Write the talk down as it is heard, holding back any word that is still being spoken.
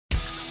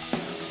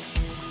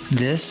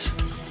This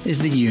is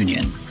The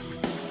Union,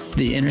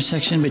 the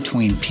intersection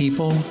between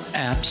people,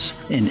 apps,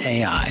 and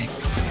AI.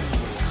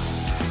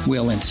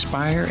 We'll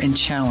inspire and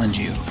challenge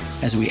you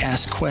as we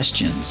ask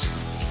questions,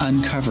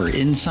 uncover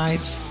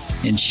insights,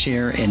 and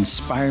share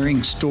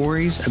inspiring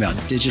stories about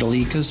digital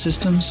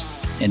ecosystems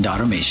and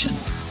automation.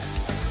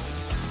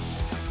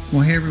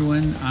 Well, hey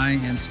everyone, I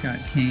am Scott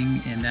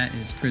King, and that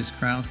is Chris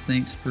Krause.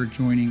 Thanks for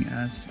joining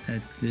us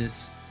at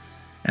this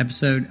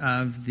episode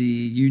of the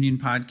Union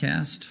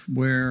podcast,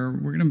 where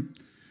we're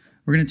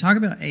gonna talk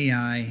about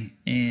AI,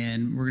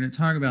 and we're gonna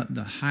talk about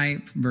the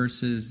hype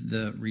versus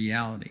the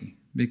reality,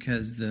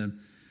 because the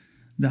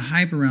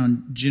hype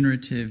around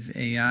generative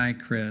AI,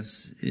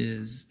 Chris,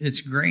 it's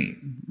great,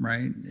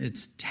 right?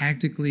 It's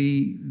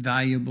tactically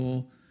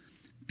valuable.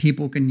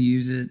 People can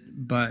use it,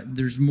 but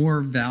there's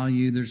more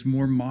value, there's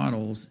more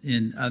models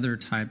in other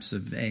types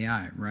of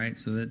AI, right?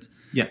 So that's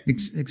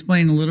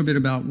explain a little bit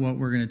about what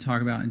we're going to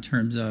talk about in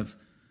terms of,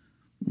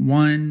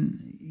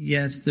 one,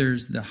 yes,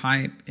 there's the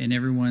hype and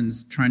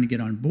everyone's trying to get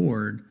on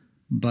board,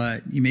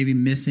 but you may be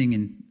missing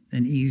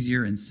an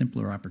easier and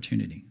simpler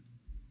opportunity.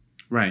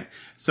 Right.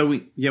 So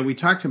we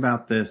talked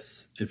about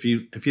this. If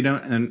you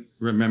don't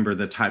remember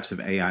the types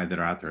of AI that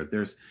are out there,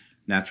 there's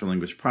natural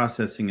language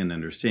processing and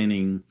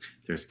understanding.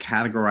 There's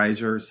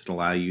categorizers that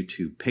allow you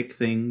to pick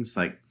things,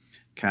 like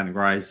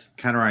categorizing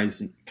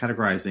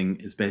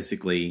is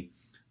basically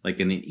like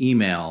in an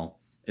email.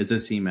 Is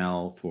this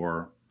email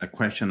for a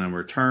question on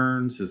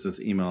returns? Is this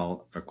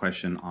email a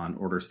question on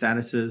order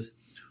statuses?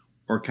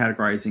 Or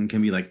categorizing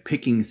can be like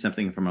picking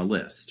something from a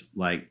list,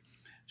 like,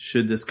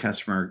 should this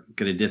customer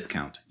get a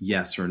discount?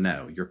 Yes or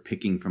no. You're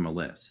picking from a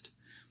list.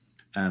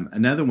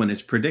 Another one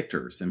is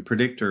predictors. And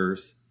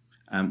predictors,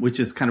 which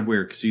is kind of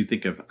weird because you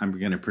think of, I'm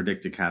going to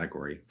predict a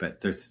category,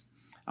 but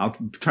I'll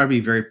try to be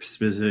very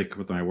specific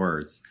with my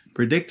words.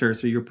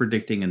 Predictors are you're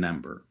predicting a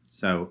number.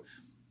 So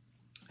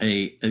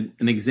an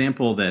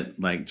example that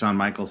like John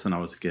Michelson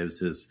always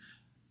gives is,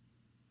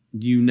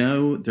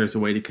 there's a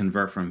way to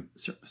convert from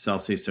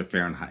Celsius to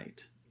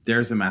Fahrenheit.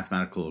 There's a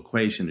mathematical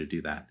equation to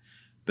do that.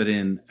 But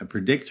in a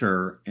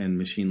predictor and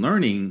machine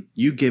learning,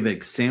 you give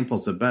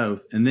examples of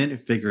both, and then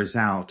it figures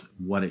out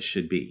what it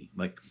should be.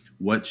 Like,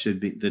 what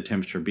should the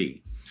temperature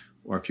be?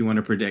 Or if you want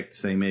to predict,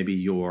 say, maybe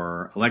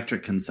your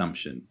electric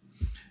consumption,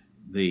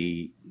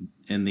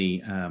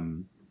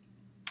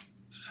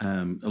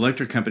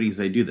 electric companies,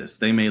 they do this.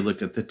 They may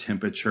look at the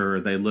temperature.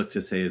 They look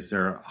to say, is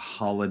there a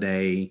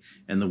holiday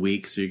in the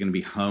week? So you're going to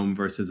be home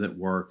versus at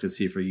work, to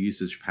see if your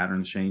usage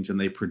patterns change. And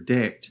they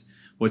predict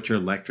what your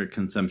electric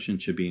consumption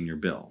should be in your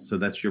bill. So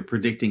you're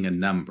predicting a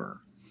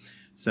number.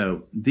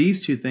 So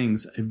these two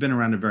things have been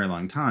around a very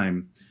long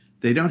time.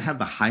 They don't have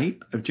the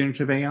hype of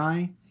generative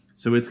AI,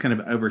 so it's kind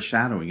of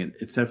overshadowing it.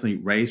 It's definitely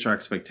raised our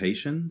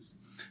expectations.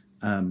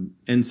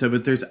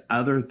 But there's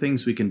other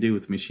things we can do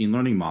with machine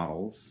learning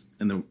models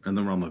in the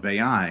realm of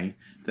AI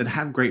that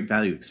have great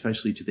value,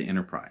 especially to the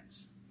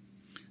enterprise.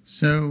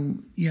 So,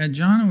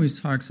 John always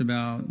talks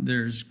about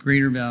there's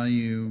greater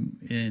value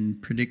in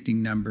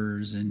predicting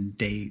numbers and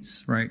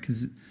dates, right?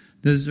 Because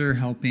those are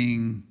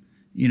helping,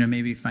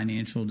 maybe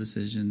financial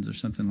decisions or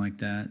something like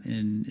that.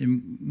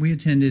 And we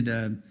attended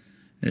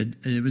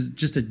it was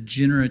just a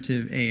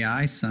generative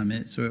AI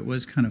summit, so it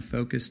was kind of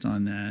focused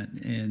on that.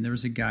 And there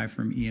was a guy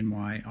from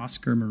E&Y,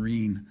 Oscar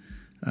Marine,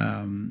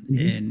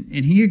 and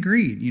he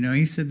agreed.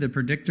 He said the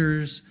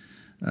predictors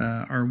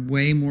are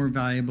way more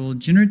valuable.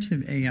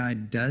 Generative AI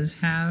does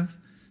have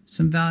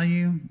some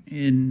value,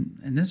 and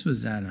this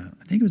was I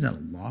think it was at a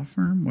law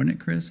firm, wasn't it,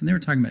 Chris? And they were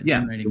talking about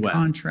generating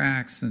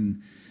contracts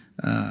and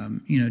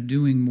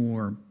doing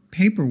more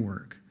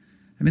paperwork.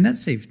 I mean, that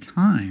saved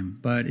time,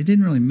 but it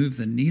didn't really move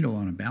the needle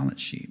on a balance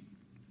sheet.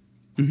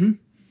 Mm-hmm.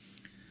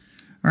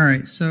 All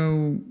right,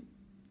 so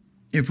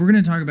if we're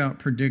going to talk about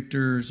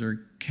predictors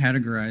or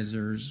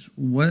categorizers,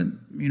 what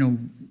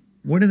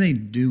are they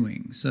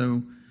doing?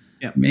 So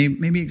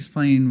maybe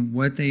explain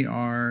what they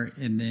are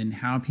and then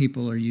how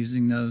people are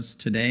using those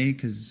today,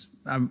 because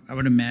I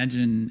would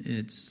imagine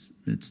it's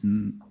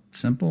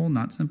simple,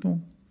 not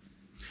simple.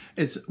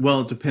 It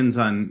depends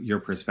on your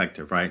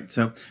perspective, right?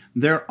 So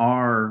there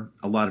are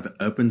a lot of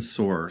open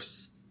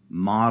source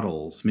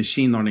models,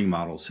 machine learning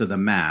models. So the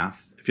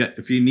math,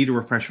 if you need a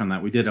refresher on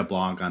that, we did a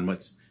blog on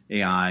what's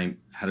AI,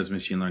 how does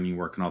machine learning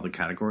work in all the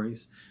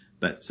categories.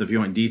 So if you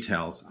want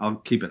details, I'll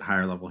keep it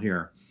higher level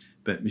here.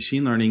 But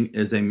machine learning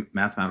is a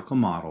mathematical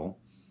model,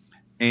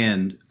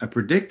 and a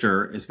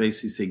predictor is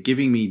basically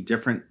giving me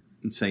different,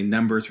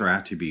 numbers or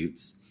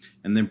attributes,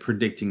 and then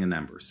predicting a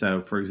number.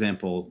 So for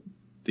example,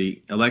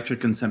 the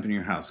electric consumption in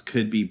your house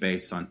could be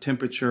based on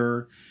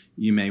temperature.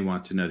 You may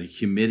want to know the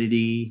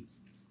humidity,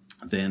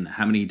 then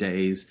how many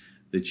days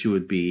that you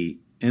would be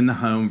in the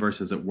home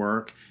versus at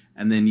work.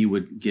 And then you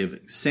would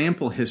give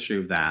sample history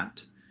of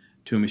that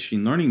to a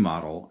machine learning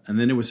model, and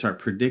then it would start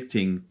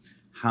predicting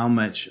how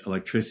much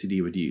electricity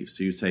you would use.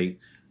 So you'd say,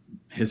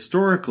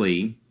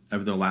 historically,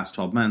 over the last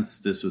 12 months,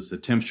 this was the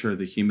temperature,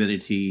 the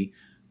humidity,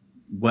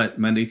 what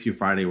Monday through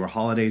Friday were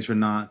holidays or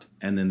not,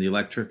 and then the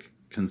electric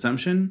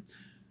consumption.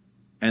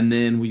 And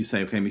then we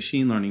say, okay,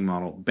 machine learning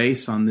model,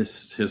 based on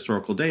this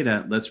historical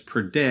data, let's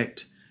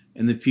predict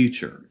in the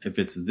future. If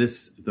it's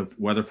this, the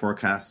weather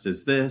forecast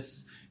is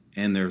this,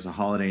 and there's a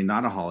holiday,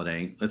 not a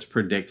holiday, let's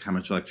predict how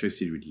much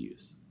electricity we'd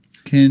use.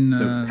 Can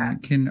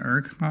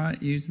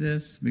ERCOT use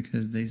this?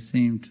 Because they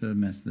seem to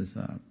mess this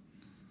up.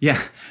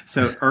 Yeah.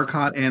 So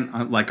ERCOT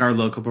and like our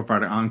local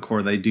provider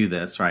Encore, they do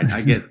this, right?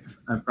 I get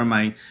from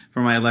my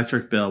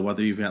electric bill,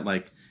 whether you've got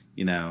like,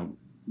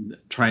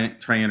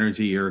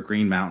 Tri-Energy or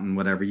Green Mountain,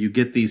 whatever, you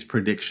get these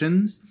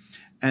predictions,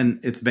 and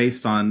it's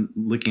based on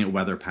looking at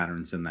weather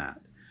patterns in that.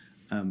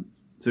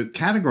 So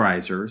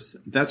categorizers,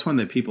 that's one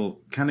that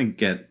people kind of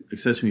get,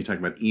 especially when you talk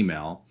about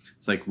email.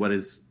 It's like,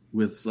 let's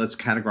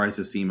categorize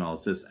this email.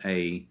 Is this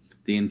the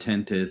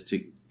intent is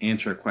to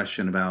answer a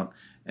question about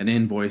an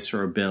invoice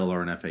or a bill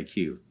or an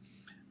FAQ.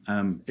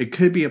 It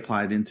could be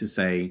applied into,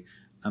 say,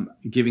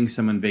 giving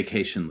someone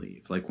vacation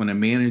leave. Like when a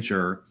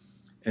manager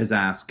is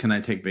asked, can I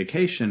take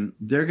vacation?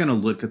 They're going to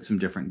look at some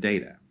different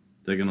data.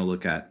 They're going to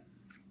look at,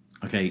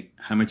 okay,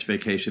 how much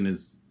vacation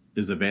is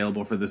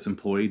available for this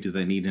employee? Do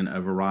they need an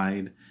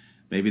override?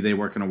 Maybe they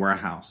work in a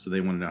warehouse, so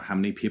they want to know how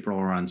many people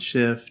are on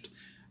shift,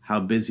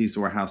 how busy is the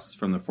warehouse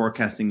from the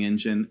forecasting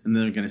engine, and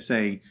then they're going to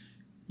say,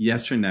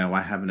 yes or no,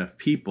 I have enough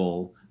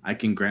people, I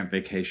can grant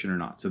vacation or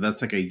not. So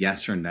that's like a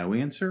yes or no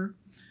answer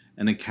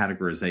and a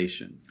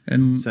categorization.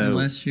 And so,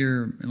 unless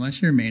your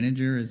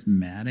manager is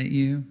mad at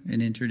you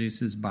and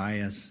introduces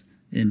bias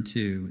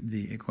into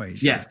the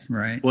equation. Yes.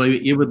 Right. Well,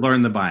 you would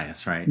learn the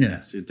bias, right? Yeah.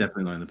 Yes, you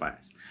definitely learn the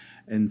bias.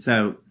 And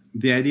so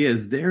the idea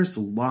is there's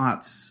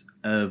lots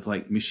of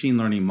like machine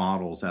learning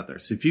models out there.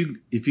 So if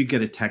you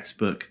get a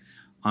textbook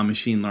on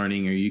machine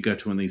learning, or you go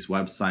to one of these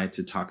websites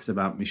that talks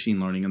about machine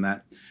learning and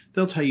that,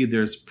 they'll tell you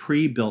there's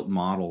pre-built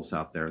models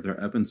out there.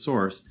 They're open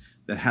source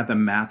that have the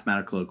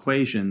mathematical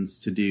equations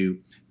to do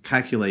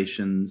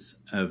calculations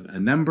of a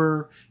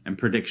number and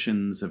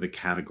predictions of a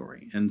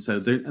category. And so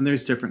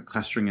there's different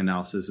clustering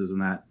analyses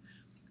and that.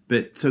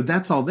 But so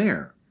that's all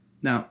there.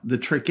 Now, the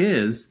trick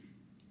is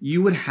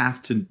you would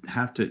have to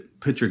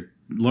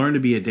learn to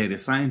be a data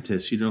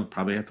scientist. You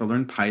probably have to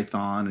learn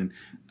Python and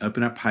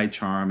open up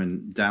PyCharm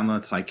and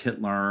download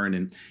scikit-learn.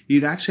 And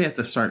you'd actually have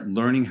to start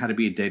learning how to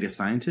be a data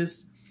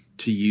scientist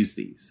to use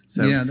these.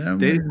 So yeah,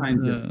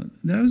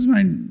 that was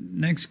my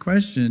next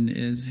question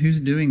is who's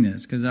doing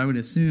this? Because I would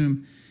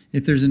assume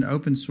if there's an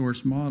open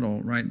source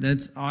model, right,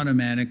 that's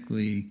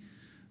automatically,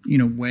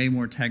 way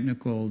more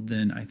technical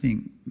than I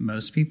think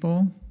most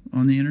people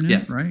on the internet,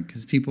 yes. Right?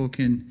 Because people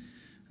can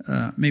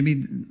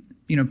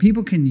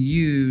people can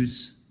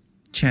use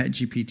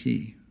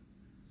ChatGPT,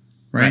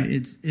 right?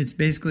 It's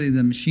basically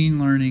the machine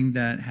learning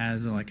that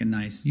has like a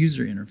nice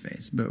user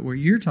interface. But what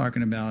you're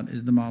talking about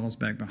is the models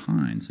back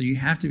behind. So you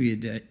have to be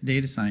a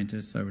data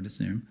scientist, I would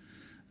assume,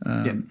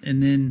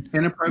 and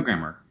a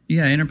programmer.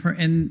 Yeah,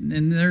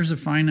 and there's a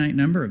finite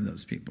number of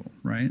those people,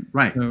 right?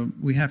 Right. So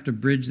we have to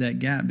bridge that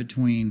gap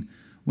between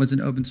what's an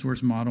open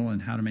source model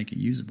and how to make it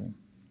usable.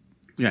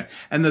 Yeah,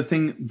 and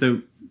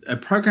a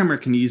programmer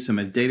can use them.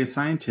 A data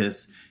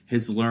scientist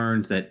has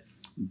learned that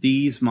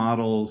these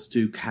models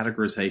do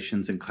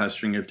categorizations and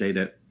clustering of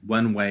data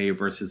one way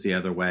versus the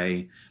other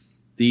way.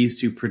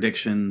 These do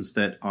predictions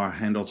that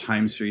handle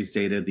time series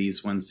data.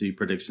 These ones do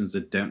predictions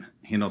that don't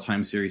handle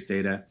time series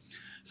data.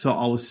 So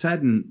all of a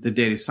sudden, the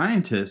data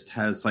scientist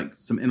has like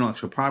some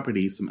intellectual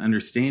property, some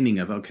understanding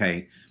of,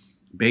 okay,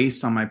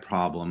 based on my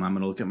problem, I'm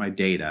going to look at my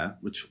data,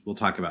 which we'll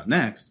talk about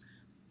next.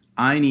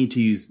 I need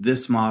to use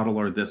this model,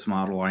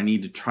 or I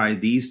need to try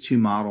these two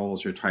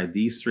models or try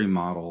these three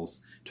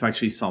models to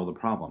actually solve the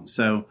problem.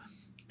 So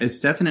it's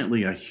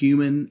definitely a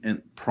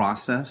human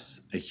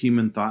process, a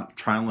human thought,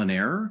 trial and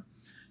error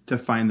to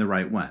find the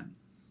right one.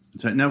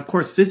 So now, of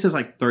course, this is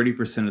like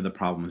 30% of the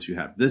problems you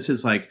have. This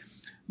is like,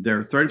 there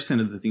are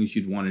 30% of the things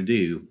you'd want to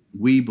do.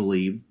 We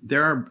believe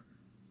there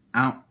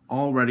are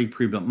already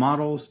pre-built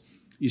models.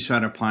 You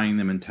start applying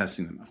them and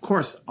testing them. Of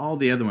course, all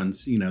the other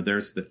ones,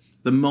 there's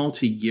the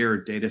multi-year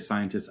data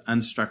scientist,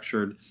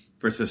 unstructured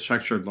versus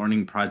structured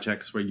learning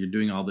projects where you're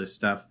doing all this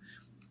stuff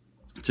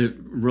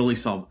to really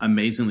solve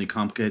amazingly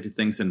complicated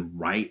things and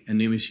write a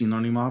new machine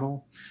learning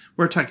model.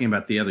 We're talking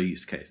about the other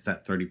use case,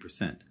 that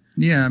 30%.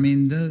 Yeah, I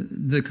mean,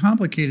 the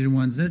complicated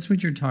ones, that's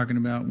what you're talking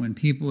about when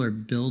people are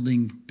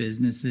building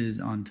businesses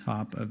on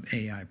top of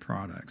AI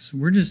products.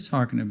 We're just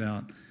talking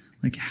about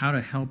like how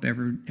to help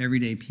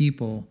everyday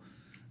people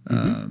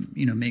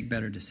make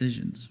better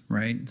decisions,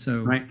 right?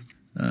 So right.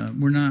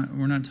 We're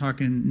not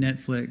talking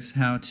Netflix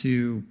how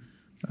to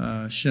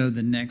show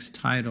the next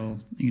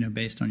title,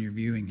 based on your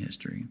viewing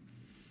history.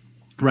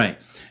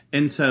 Right.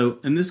 And so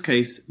in this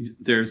case,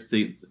 there's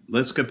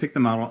let's go pick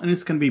the model, and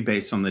it's going to be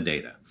based on the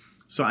data.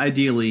 So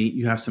ideally,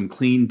 you have some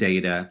clean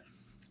data.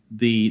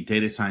 The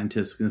data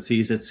scientists can see,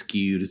 is it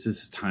skewed? Is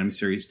this time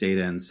series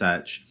data and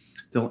such?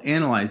 They'll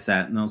analyze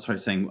that, and they'll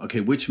start saying,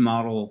 okay, which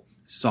model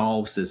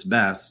solves this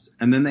best?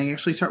 And then they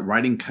actually start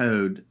writing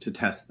code to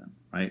test them,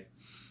 right?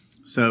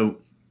 So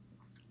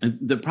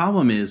the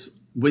problem is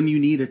when you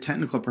need a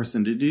technical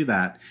person to do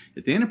that,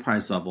 at the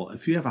enterprise level,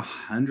 if you have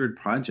 100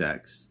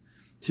 projects,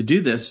 to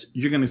do this,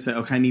 you're going to say,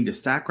 okay, I need to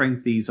stack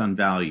rank these on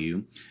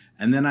value.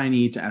 And then I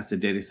need to ask the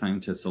data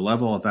scientist the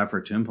level of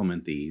effort to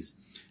implement these.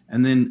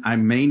 And then I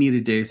may need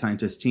a data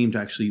scientist team to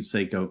actually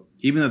say, go,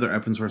 even though they're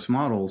open source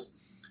models,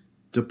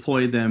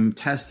 deploy them,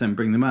 test them,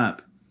 bring them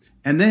up.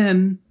 And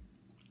then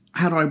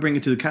how do I bring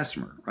it to the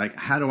customer? Like,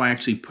 how do I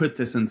actually put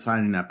this inside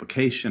an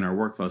application or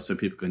workflow so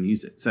people can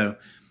use it? So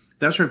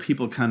that's where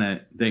people kind of,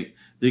 they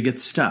get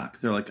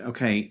stuck. They're like,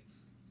 okay,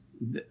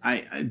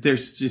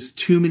 there's just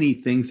too many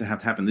things that have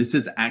to happen. This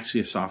is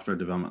actually a software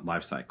development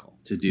lifecycle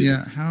to do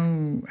this.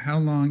 How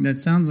long? That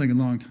sounds like a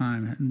long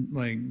time.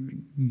 Like,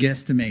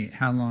 guesstimate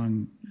how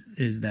long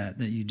is that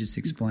you just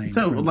explained?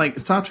 So, like,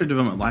 software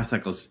development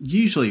lifecycles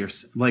usually are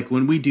like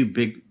when we do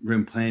big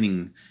room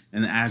planning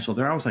in Agile,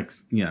 they're always like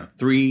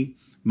 3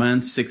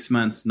 months, 6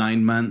 months,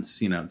 9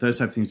 months. Those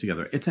type of things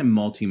together. It's a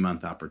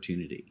multi-month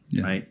opportunity,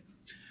 right?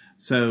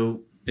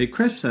 So at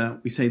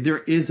Krista, we say there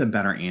is a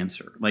better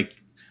answer, like,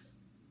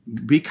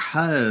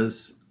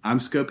 because I'm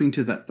scoping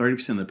to that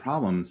 30% of the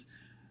problems.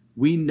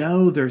 We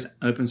know there's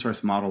open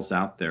source models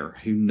out there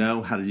who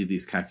know how to do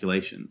these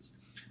calculations.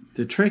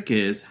 The trick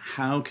is,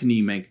 how can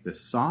you make the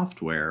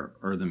software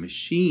or the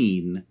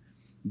machine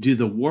do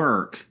the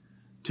work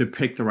to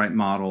pick the right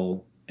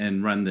model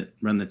and run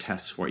the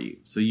tests for you?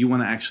 So you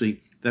want to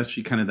actually, that's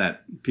actually kind of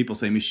that, people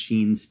say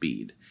machine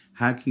speed.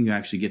 How can you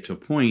actually get to a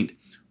point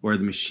where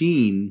the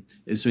machine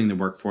is doing the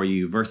work for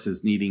you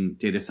versus needing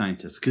data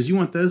scientists? Because you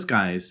want those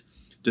guys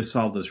to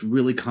solve those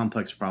really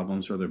complex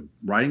problems where they're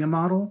writing a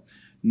model,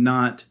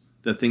 not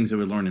the things that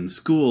we learn in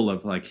school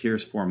of like,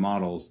 here's 4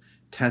 models,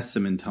 test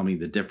them and tell me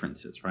the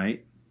differences,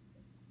 right?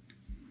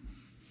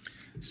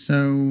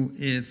 So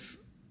when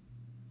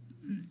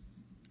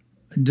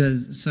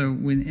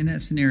in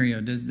that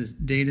scenario, does this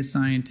data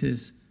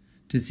scientist,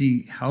 does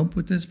he help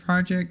with this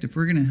project? If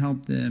we're going to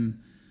help them,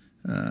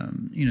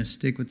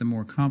 stick with the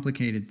more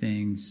complicated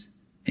things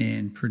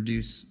and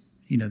produce,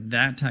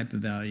 that type of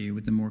value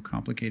with the more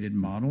complicated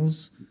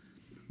models,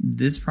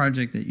 this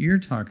project that you're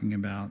talking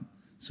about,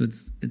 so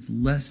it's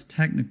less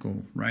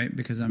technical, right?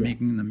 Because I'm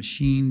making the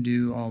machine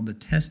do all the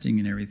testing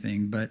and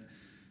everything. But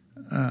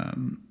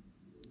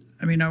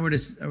I would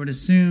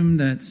assume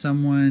that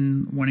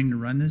someone wanting to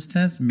run this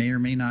test may or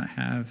may not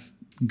have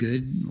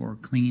good or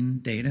clean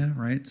data,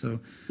 right? So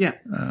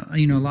a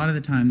lot of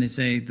the time they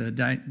say the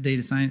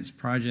data science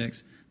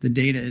projects, the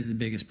data is the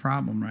biggest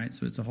problem, right?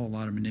 So it's a whole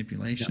lot of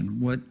manipulation.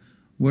 Yeah.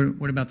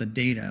 What about the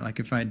data? Like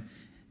if I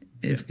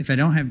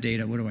don't have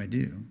data, what do I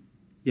do?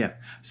 Yeah.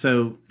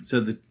 So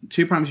the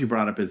 2 problems you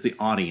brought up is the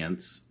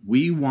audience.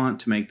 We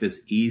want to make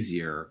this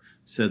easier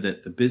so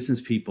that the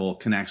business people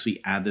can actually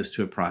add this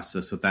to a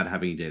process without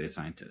having data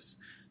scientists.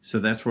 So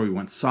that's where we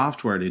want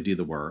software to do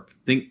the work.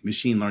 Think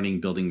machine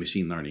learning, building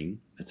machine learning.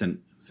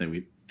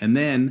 And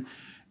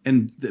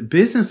the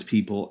business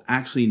people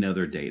actually know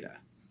their data,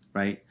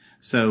 right?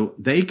 So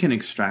they can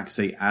extract,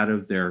 say, out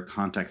of their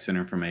contact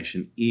center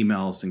information,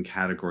 emails and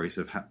categories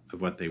of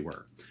what they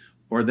were.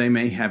 Or they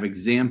may have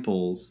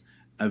examples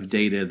of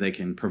data they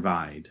can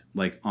provide,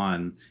 like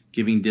on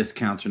giving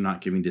discounts or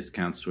not giving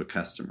discounts to a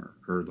customer,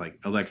 or like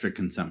electric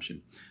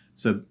consumption.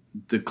 So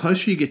the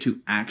closer you get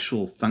to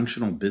actual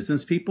functional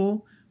business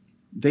people,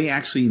 they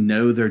actually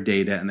know their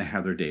data and they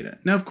have their data.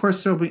 Now, of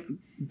course,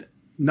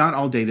 not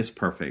all data is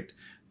perfect,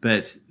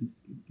 but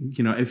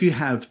if you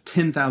have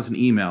 10,000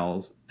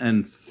 emails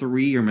and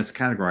 3 are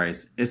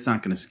miscategorized, it's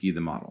not going to skew the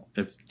model.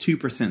 If 2%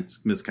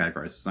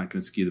 miscategorized, it's not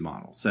going to skew the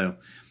model. So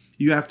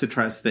you have to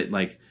trust that,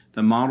 like,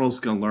 the model's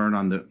going to learn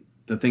on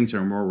the things that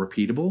are more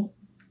repeatable.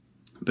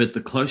 But the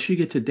closer you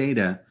get to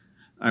data,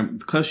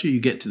 the closer you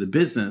get to the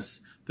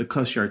business, the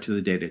closer you are to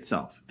the data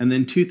itself. And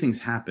then 2 things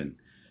happen.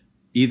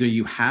 Either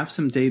you have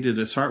some data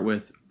to start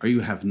with, or you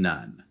have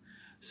none.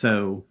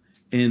 So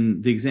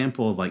in the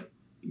example of like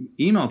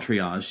email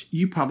triage,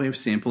 you probably have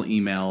sample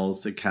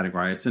emails that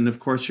categorized. And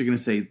of course, you're going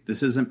to say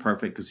this isn't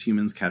perfect because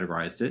humans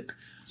categorized it.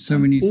 So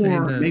when you say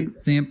the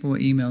sample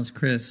emails,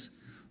 Chris,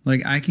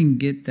 like I can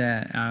get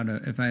that out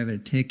of if I have a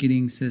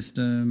ticketing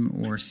system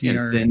or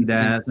CRM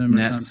system or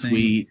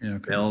NetSuite,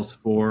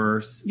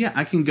 Salesforce. Yeah,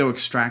 I can go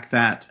extract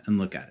that and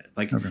look at it.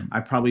 Like I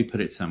probably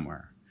put it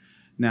somewhere.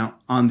 Now,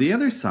 on the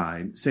other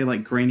side, say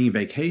like granting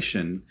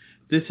vacation,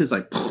 this is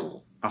like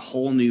a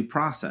whole new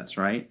process,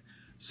 right?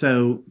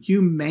 So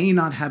you may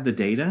not have the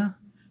data,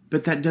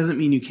 but that doesn't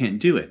mean you can't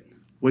do it.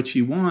 What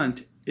you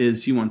want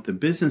is you want the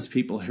business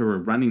people who are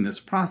running this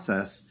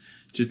process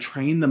to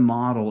train the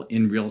model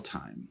in real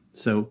time.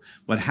 So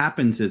what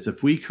happens is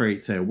if we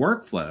create, say, a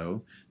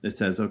workflow that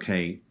says,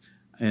 okay,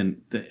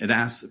 and it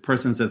asks, the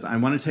person says, I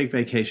want to take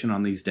vacation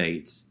on these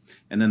dates.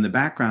 And in the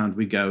background,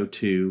 we go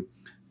to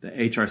the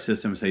HR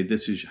system and say,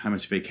 this is how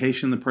much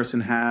vacation the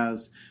person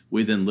has.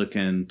 We then look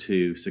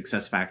into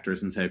success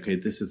factors and say, okay,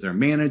 this is their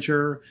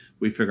manager.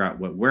 We figure out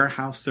what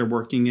warehouse they're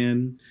working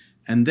in.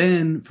 And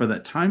then for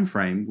that time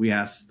frame, we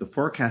ask the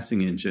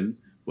forecasting engine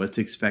what's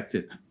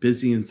expected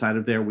busy inside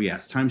of there. We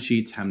ask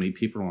timesheets, how many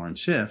people are on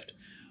shift.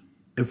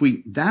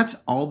 That's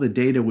all the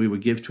data we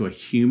would give to a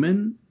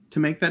human to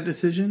make that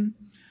decision,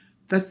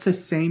 that's the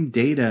same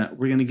data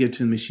we're going to give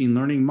to the machine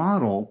learning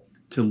model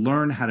to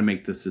learn how to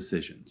make this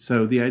decision.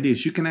 So the idea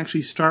is you can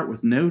actually start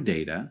with no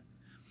data.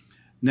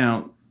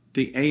 Now,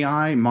 the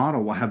AI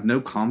model will have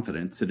no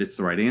confidence that it's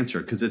the right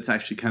answer because it's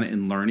actually kind of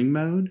in learning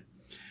mode.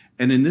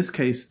 And in this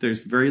case,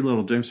 there's very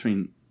little difference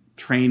between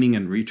training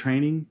and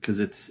retraining because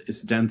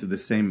it's done through the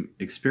same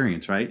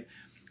experience, right?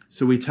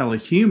 So we tell a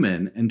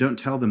human and don't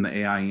tell them the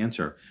AI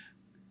answer.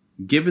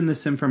 Given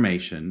this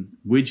information,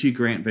 would you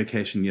grant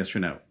vacation, yes or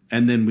no?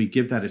 And then we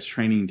give that as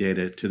training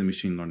data to the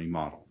machine learning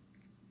model.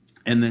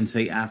 And then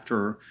say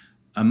after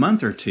a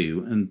month or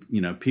two,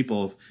 and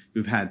people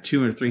who've had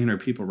 200 or 300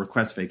 people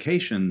request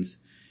vacations,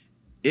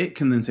 it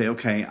can then say,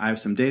 okay, I have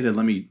some data.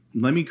 Let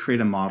me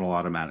create a model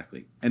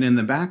automatically. And in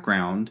the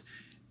background,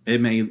 it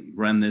may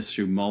run this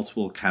through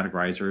multiple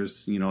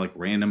categorizers, like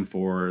random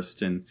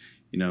forest and,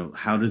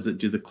 how does it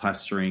do the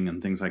clustering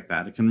and things like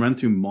that. It can run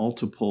through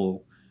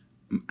multiple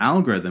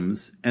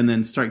algorithms and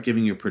then start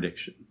giving you a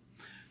prediction.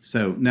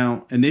 So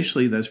now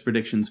initially those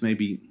predictions may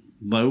be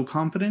low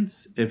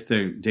confidence if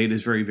their data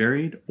is very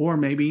varied, or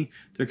maybe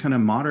they're kind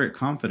of moderate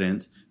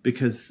confident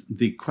because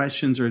the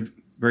questions are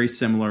very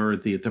similar.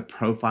 The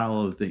profile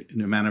of the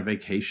amount of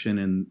vacation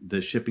and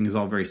the shipping is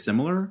all very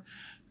similar.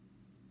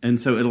 And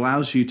so it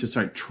allows you to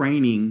start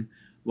training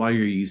while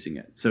you're using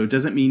it. So it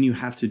doesn't mean you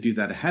have to do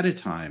that ahead of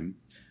time.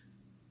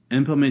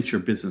 Implement your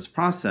business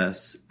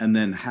process and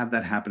then have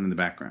that happen in the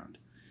background.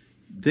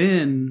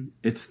 Then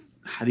it's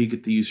how do you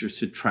get the users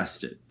to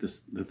trust it?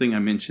 The thing I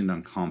mentioned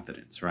on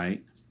confidence,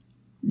 right?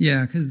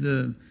 Yeah, because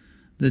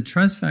the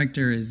trust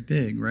factor is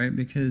big, right?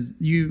 Because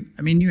you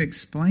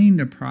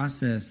explained a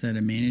process that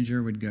a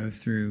manager would go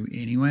through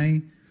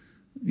anyway,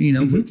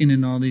 looking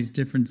in all these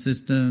different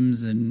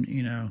systems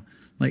and,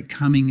 like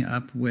coming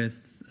up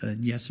with a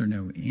yes or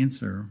no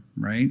answer,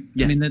 right?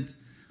 Yes.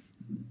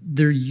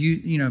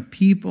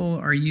 People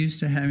are used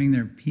to having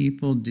their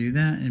people do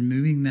that, and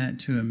moving that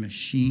to a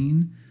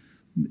machine.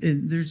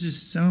 There's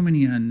just so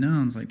many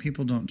unknowns, like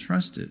people don't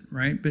trust it,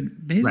 right?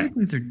 But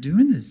basically they're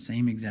doing the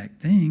same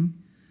exact thing.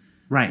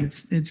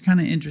 Right. It's kind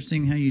of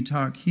interesting how you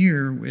talk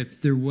here.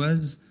 If there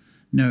was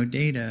no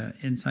data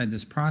inside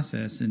this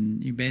process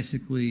and you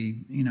basically,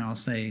 I'll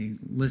say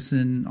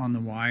listen on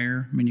the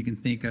wire. I mean, you can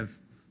think of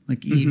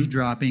like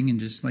eavesdropping and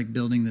just like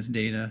building this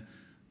data,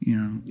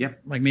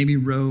 like maybe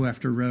row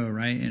after row,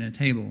 right, in a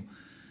table.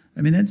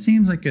 I mean, that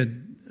seems like a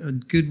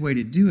good way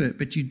to do it,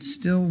 but you'd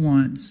still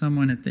want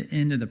someone at the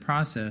end of the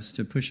process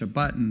to push a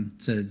button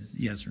that says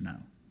yes or no.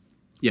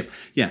 Yep.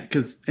 Yeah.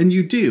 And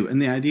you do.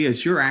 And the idea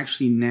is you're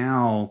actually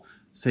now,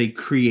 say,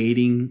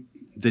 creating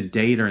the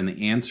data and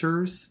the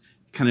answers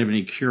kind of in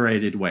a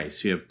curated way.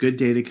 So you have good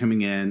data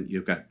coming in.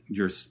 You've got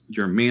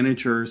your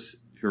managers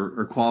who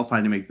are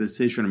qualified to make the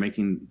decision or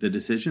making the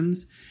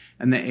decisions.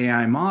 And the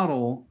AI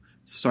model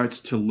starts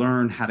to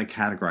learn how to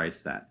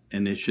categorize that.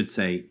 And it should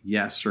say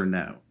yes or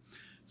no.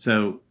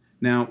 So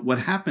now what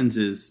happens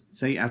is,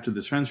 say after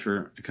this runs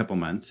for a couple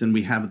months and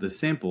we have the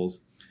samples,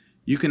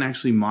 you can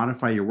actually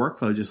modify your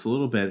workflow just a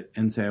little bit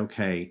and say,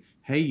 okay,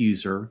 hey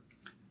user,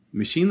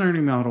 machine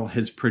learning model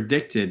has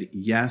predicted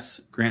yes,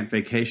 grant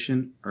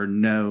vacation, or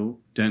no,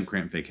 don't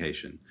grant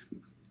vacation.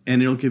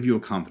 And it'll give you a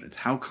confidence,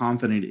 how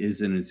confident it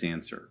is in its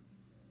answer.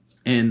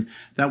 And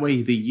that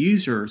way the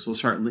users will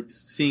start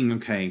seeing,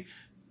 okay,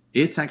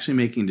 it's actually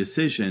making a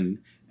decision.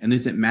 And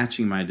is it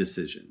matching my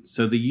decision?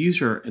 So the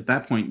user, at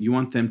that point, you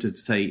want them to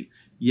say,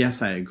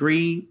 yes, I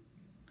agree,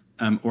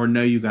 or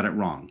no, you got it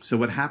wrong. So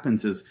what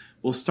happens is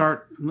we'll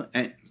start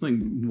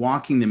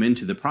walking them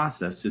into the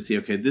process to see,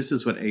 okay, this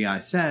is what AI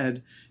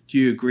said. Do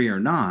you agree or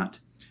not?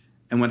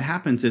 And what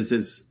happens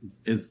is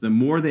the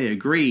more they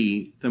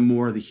agree, the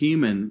more the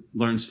human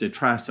learns to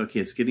trust,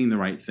 okay, it's getting the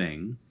right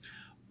thing.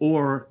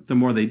 Or the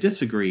more they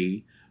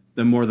disagree,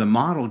 the more the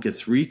model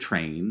gets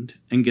retrained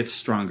and gets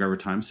stronger over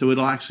time. So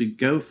it'll actually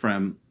go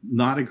from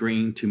not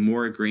agreeing to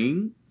more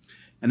agreeing.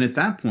 And at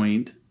that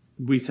point,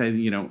 we say,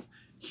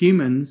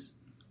 humans,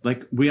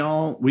 like we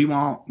all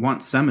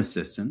want some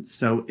assistance.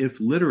 So if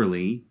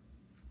literally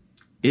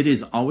it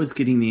is always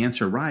getting the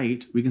answer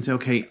right, we can say,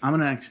 okay,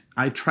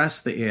 I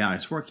trust the AI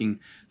is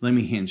working. Let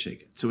me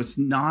handshake it. So it's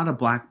not a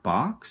black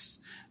box.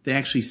 They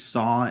actually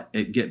saw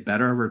it get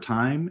better over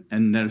time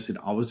and notice it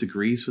always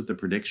agrees with the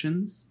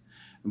predictions,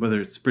 whether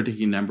it's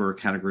predicting number or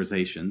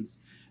categorizations.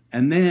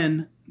 And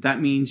then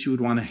that means you would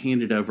want to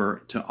hand it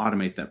over to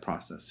automate that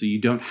process so you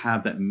don't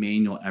have that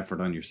manual effort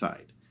on your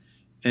side.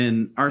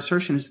 And our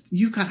assertion is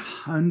you've got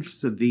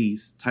hundreds of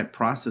these type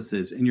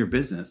processes in your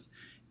business.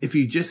 If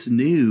you just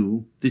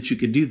knew that you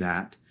could do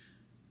that,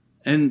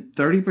 and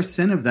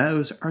 30% of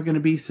those are going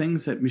to be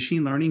things that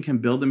machine learning can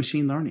build the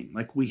machine learning.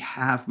 Like we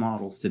have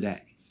models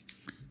today.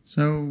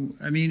 So,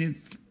 I mean,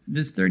 if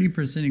this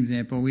 30%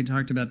 example, we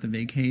talked about the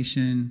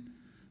vacation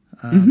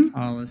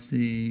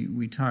policy.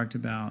 We talked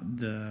about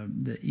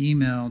the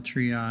email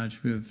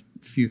triage. We have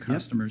a few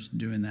customers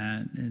doing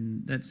that,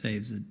 and that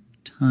saves a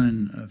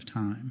ton of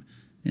time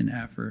and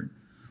effort.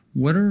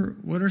 What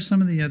are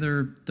some of the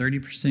other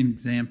 30%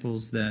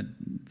 examples that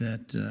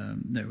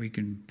we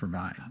can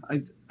provide?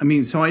 I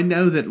mean, so I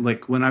know that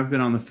like when I've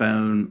been on the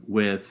phone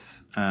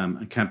with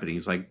a company,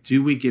 it's like,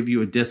 do we give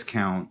you a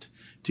discount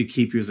to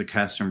keep you as a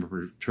customer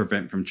to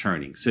prevent from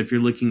churning? So if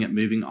you're looking at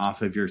moving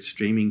off of your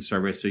streaming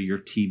service or your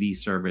TV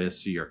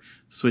service or you're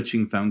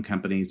switching phone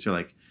companies, they're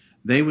like,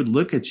 they would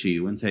look at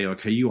you and say,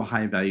 okay, you a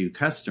high value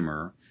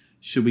customer.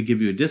 Should we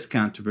give you a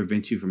discount to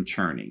prevent you from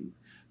churning?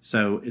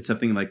 So it's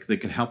something like they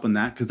could help in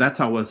that, because that's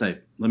always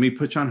like, let me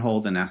put you on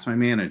hold and ask my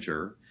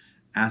manager,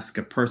 ask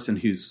a person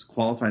who's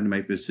qualified to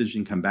make the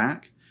decision, come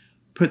back,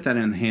 put that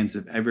in the hands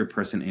of every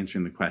person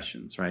answering the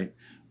questions, right?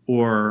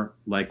 Or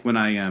like when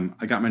I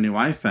got my new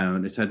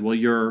iPhone, it said, well,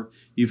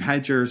 you've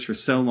had yours for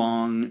so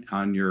long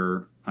on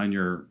your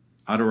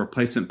auto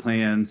replacement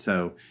plan,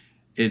 so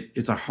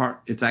it's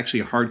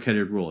actually a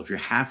hard-coded rule. If you're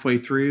halfway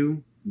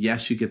through,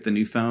 yes, you get the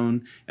new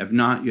phone. If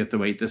not, you have to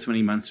wait this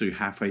many months so you're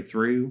halfway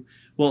through.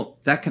 Well,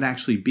 that could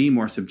actually be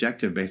more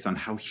subjective based on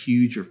how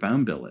huge your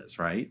phone bill is,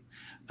 right?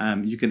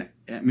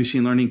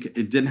 Machine learning,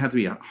 it didn't have to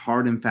be a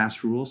hard and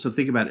fast rule. So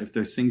think about it. If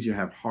there's things you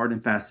have hard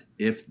and fast,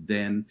 if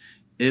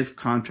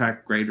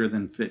contract greater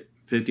than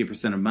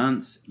 50% of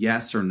months,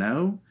 yes or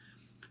no,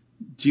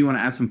 do you want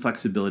to add some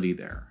flexibility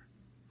there?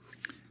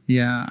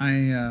 Yeah,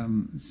 I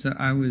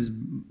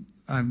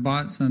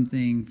bought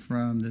something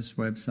from this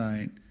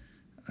website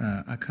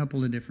a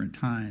couple of different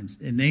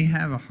times, and they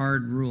have a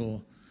hard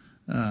rule.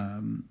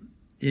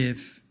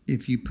 If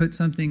you put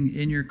something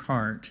in your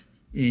cart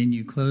and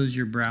you close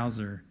your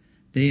browser,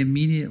 they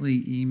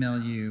immediately email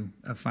you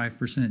a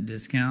 5%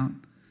 discount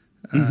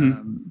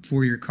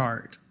for your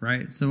cart,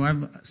 right? So I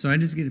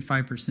just get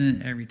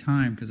 5% every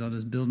time because I'll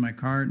just build my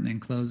cart and then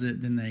close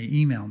it. Then they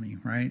email me,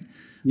 right?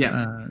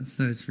 Yeah.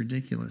 So it's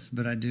ridiculous,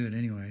 but I do it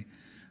anyway.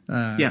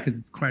 Yeah. Because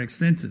it's quite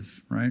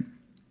expensive, right?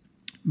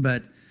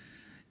 But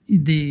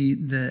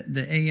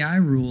the AI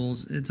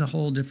rules, it's a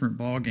whole different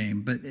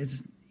ballgame. But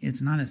it's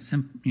not as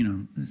simple.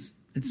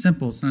 It's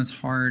simple. It's not as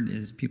hard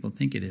as people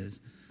think it is.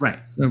 Right.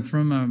 So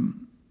from a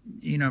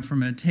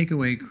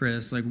takeaway,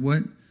 Chris,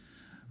 what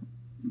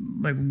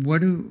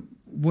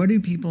do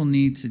people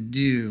need to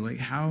do? Like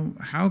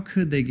how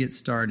could they get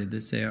started to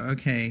say,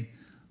 okay,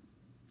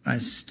 I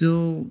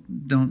still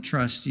don't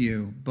trust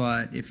you,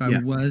 but if I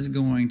was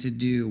going to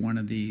do one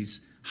of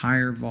these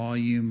higher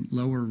volume,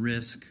 lower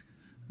risk,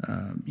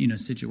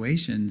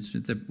 situations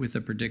with the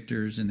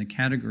predictors and the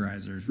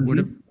categorizers, what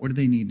do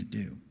they need to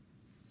do?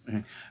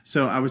 Okay.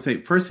 So I would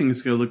say first thing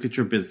is go look at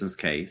your business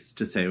case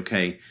to say,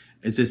 okay,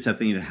 is this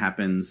something that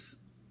happens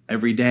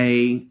every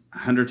day,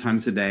 100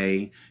 times a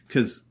day?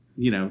 Because,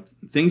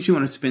 things you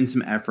want to spend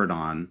some effort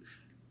on,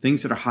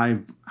 things that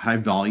are high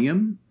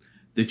volume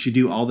that you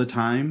do all the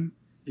time,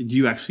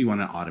 you actually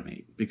want to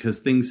automate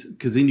because then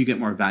you get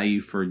more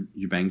value for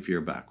your bang for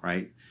your buck,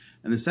 right?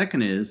 And the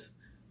second is,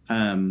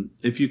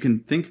 if you can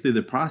think through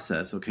the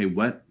process, okay,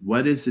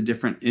 what is the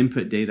different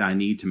input data I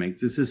need to make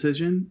this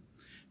decision?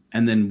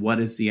 And then what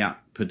is the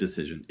output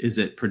decision? Is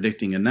it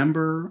predicting a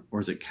number or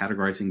is it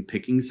categorizing,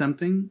 picking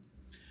something?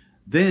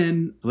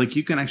 Then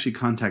you can actually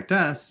contact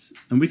us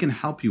and we can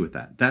help you with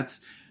that. That's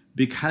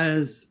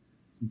because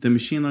the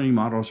machine learning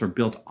models are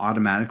built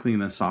automatically in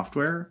the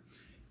software.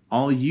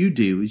 All you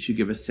do is you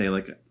give us, say,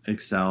 like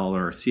Excel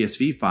or a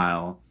CSV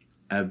file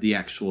of the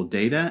actual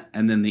data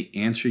and then the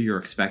answer you're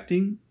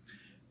expecting.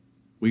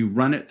 We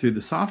run it through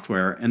the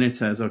software and it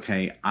says,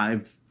 okay,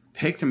 I've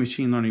picked a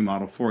machine learning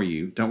model for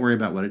you. Don't worry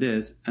about what it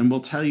is. And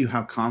we'll tell you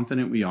how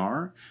confident we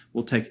are.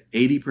 We'll take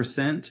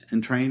 80%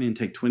 and train and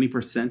take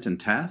 20% and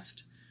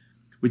test,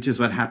 which is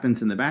what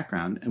happens in the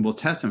background. And we'll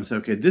test them and say,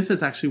 okay, this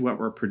is actually what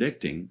we're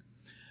predicting.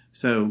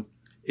 So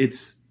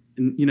it's,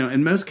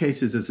 in most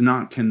cases, it's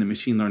not, can the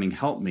machine learning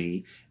help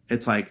me?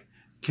 It's like,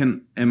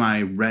 am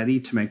I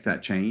ready to make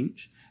that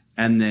change?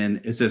 And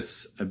then is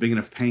this a big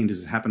enough pain?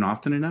 Does it happen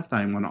often enough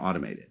that I want to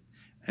automate it?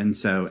 And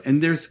so,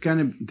 and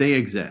they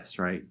exist,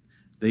 right?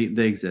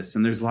 They exist.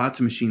 And there's lots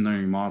of machine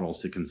learning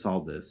models that can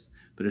solve this,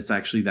 but it's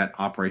actually that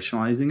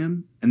operationalizing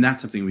them. And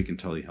that's something we can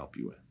totally help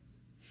you with.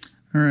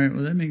 All right.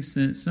 Well, that makes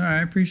sense. All right.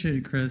 I appreciate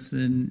it, Chris.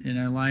 And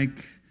I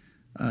like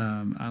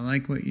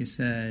what you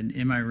said.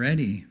 Am I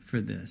ready for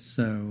this?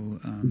 So,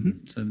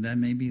 so that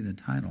may be the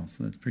title.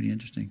 So that's pretty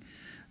interesting.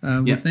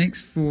 Well,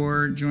 thanks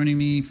for joining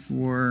me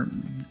for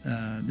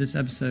this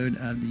episode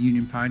of the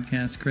Union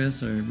Podcast,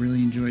 Chris. I really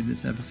enjoyed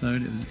this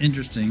episode. It was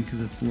interesting because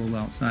it's a little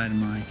outside of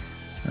my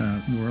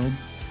world.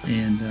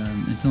 And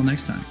until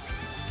next time.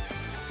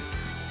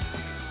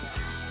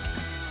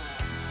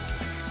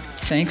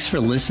 Thanks for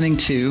listening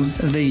to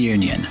The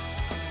Union.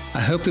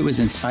 I hope it was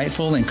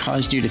insightful and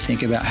caused you to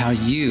think about how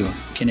you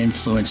can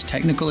influence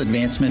technical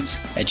advancements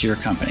at your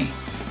company.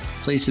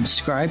 Please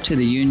subscribe to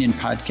the Union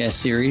Podcast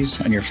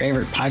series on your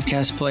favorite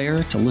podcast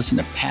player to listen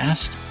to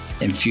past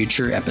and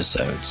future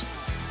episodes.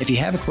 If you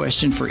have a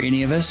question for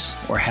any of us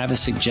or have a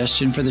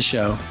suggestion for the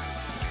show,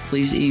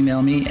 please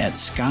email me at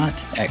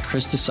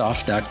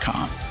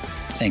scott@christosoft.com.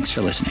 Thanks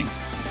for listening.